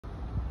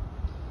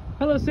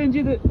Hello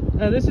Singi,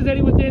 this is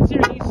Eddie with Answer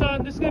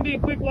Nissan. This is going to be a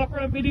quick walk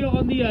around video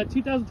on the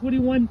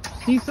 2021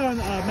 Nissan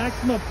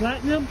Maxima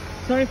Platinum.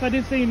 Sorry if I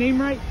didn't say your name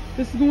right.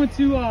 This is going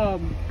to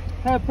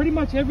have pretty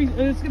much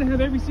it's going to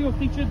have every single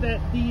feature that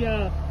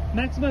the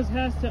Maxima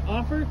has to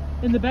offer.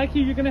 In the back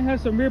here, you're going to have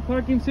some rear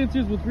parking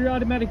sensors with rear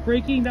automatic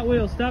braking. That way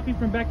it'll stop you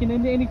from backing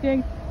into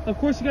anything. Of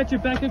course, you got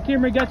your backup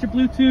camera, you got your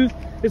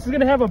Bluetooth. This is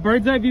going to have a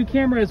bird's eye view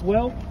camera as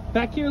well.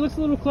 Back here it looks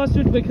a little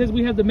clustered because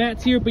we have the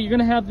mats here, but you're going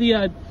to have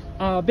the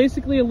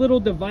basically a little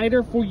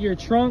divider for your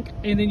trunk,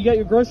 and then you got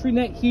your grocery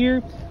net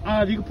here.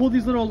 You can pull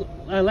these little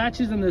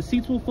latches and the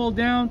seats will fold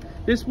down.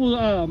 This will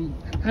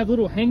have a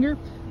little hanger,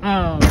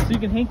 so you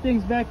can hang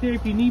things back there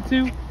if you need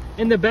to.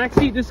 In the back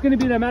seat, this is going to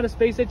be the amount of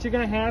space that you're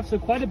going to have, so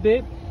quite a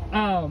bit.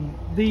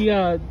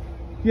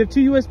 You have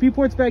two USB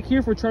ports back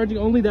here for charging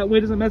only. That way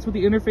it doesn't mess with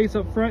the interface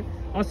up front.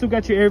 Also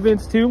got your air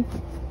vents too.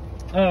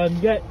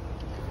 You got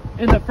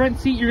in the front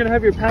seat, you're going to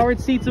have your powered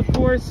seats, of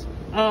course.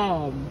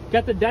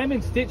 Got the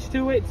diamond stitch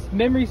to it,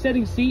 memory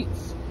setting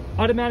seats,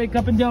 automatic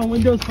up and down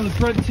windows for the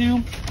front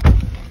too.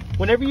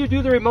 Whenever you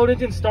do the remote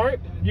engine start,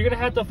 you're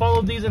gonna have to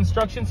follow these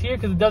instructions here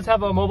because it does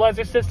have a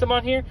immobilizer system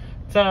on here.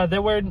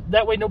 That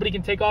way nobody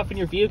can take off in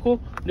your vehicle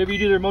whenever you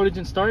do the remote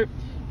engine start.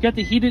 You got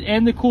the heated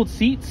and the cooled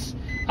seats,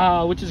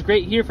 which is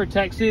great here for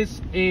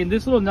Texas. And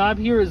this little knob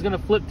here is gonna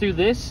flip through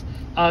this.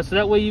 So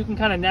that way you can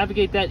kind of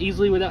navigate that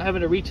easily without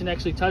having to reach and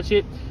actually touch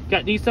it.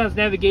 Got Nissan's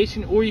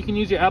navigation, or you can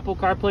use your Apple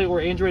CarPlay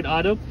or Android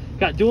Auto.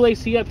 Got dual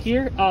AC up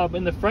here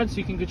in the front, so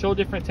you can control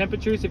different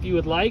temperatures if you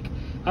would like.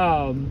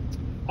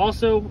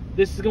 Also,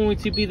 this is going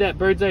to be that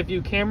bird's eye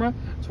view camera.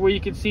 It's where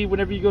you can see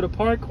whenever you go to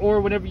park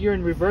or whenever you're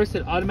in reverse,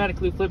 it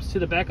automatically flips to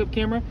the backup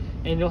camera,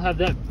 and you'll have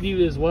that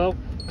view as well.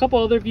 A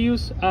couple other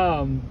views,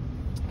 kind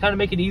of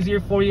make it easier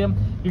for you.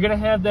 You're gonna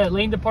have that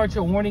lane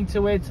departure warning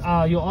to it.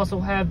 You'll also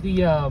have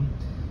the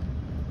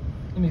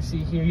let me see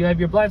here. You have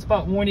your blind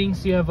spot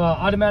warnings. You have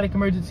automatic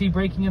emergency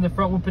braking in the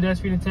front with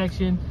pedestrian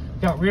detection.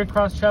 You got rear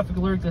cross traffic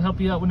alert to help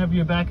you out whenever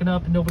you're backing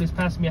up and nobody's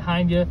passing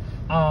behind you.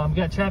 You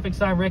got traffic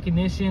sign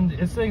recognition.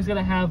 This thing's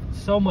gonna have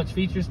so much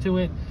features to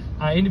it.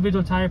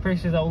 Individual tire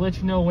pressures that will let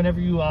you know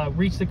whenever you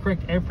reach the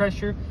correct air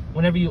pressure,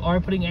 whenever you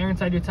are putting air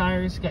inside your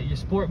tires. You got your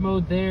sport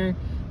mode there.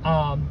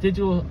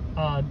 Digital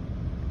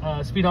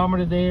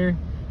speedometer there.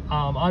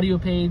 Audio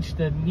page,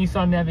 the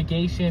Nissan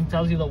navigation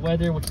tells you the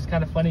weather, which is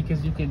kind of funny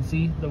because you can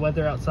see the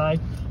weather outside.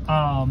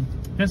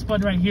 This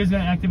button right here is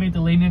going to activate the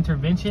lane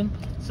intervention.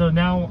 So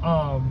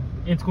now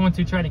it's going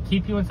to try to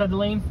keep you inside the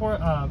lane for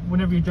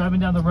whenever you're driving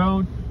down the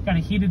road. Got a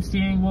heated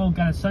steering wheel,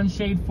 got a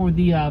sunshade for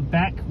the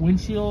back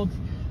windshield.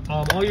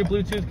 All your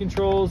Bluetooth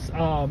controls.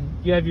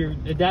 You have your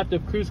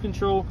adaptive cruise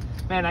control.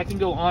 Man, I can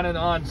go on and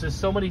on. There's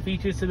so many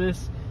features to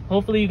this.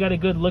 Hopefully you got a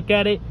good look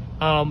at it.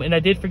 And I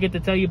did forget to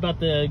tell you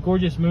about the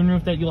gorgeous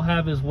moonroof that you'll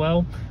have as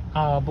well.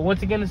 But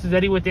once again, this is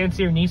Eddie with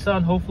Answer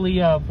Nissan.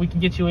 Hopefully we can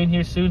get you in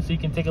here soon so you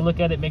can take a look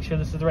at it, make sure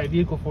this is the right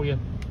vehicle for you.